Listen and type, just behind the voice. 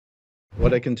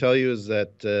What I can tell you is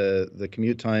that the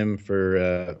commute time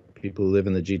for people who live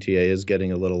in the GTA is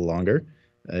getting a little longer.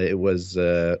 It was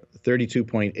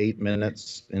 32.8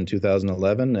 minutes in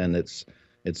 2011, and it's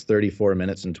 34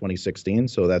 minutes in 2016.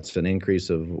 So that's an increase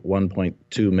of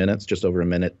 1.2 minutes, just over a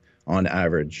minute on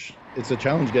average. It's a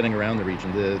challenge getting around the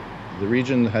region. The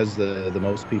region has the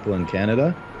most people in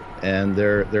Canada, and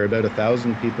there are about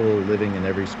 1,000 people living in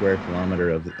every square kilometer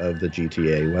of the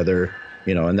GTA. Whether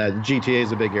and that GTA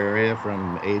is a big area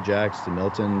from Ajax to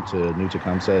Milton to New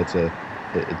Tecumseh.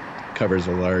 It covers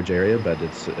a large area, but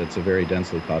it's a very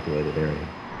densely populated area.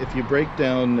 If you break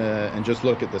down and just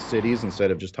look at the cities instead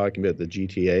of just talking about the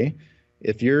GTA,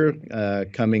 if you're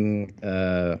coming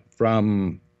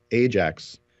from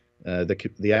Ajax,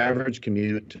 the average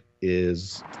commute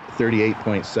is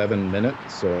 38.7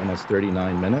 minutes, so almost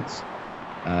 39 minutes.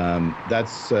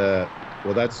 That's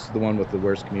the one with the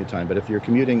worst commute time. But if you're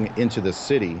commuting into the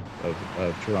city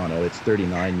of Toronto, it's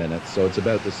 39 minutes. So it's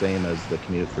about the same as the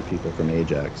commute for people from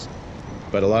Ajax.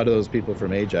 But a lot of those people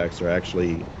from Ajax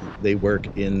they work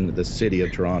in the city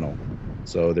of Toronto.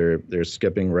 So they're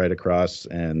skipping right across,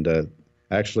 and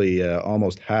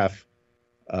almost half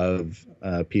of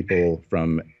people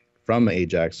from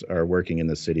Ajax are working in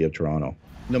the city of Toronto.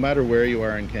 No matter where you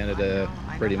are in Canada,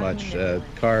 pretty much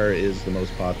car is the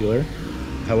most popular.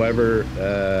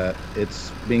 However,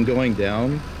 it's been going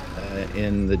down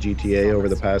in the GTA over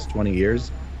the past 20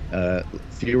 years.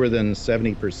 Fewer than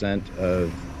 70%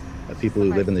 of people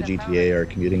who live in the GTA are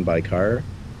commuting by car.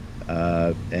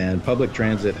 And public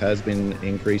transit has been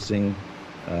increasing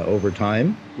over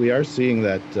time. We are seeing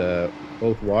that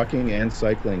both walking and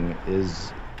cycling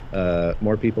is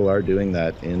more people are doing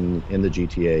that in the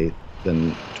GTA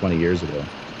than 20 years ago.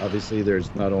 Obviously,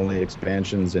 there's not only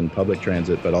expansions in public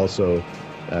transit, but also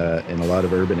in a lot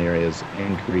of urban areas,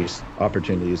 increased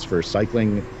opportunities for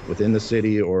cycling within the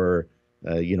city, or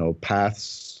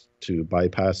paths to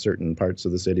bypass certain parts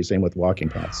of the city. Same with walking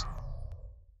paths.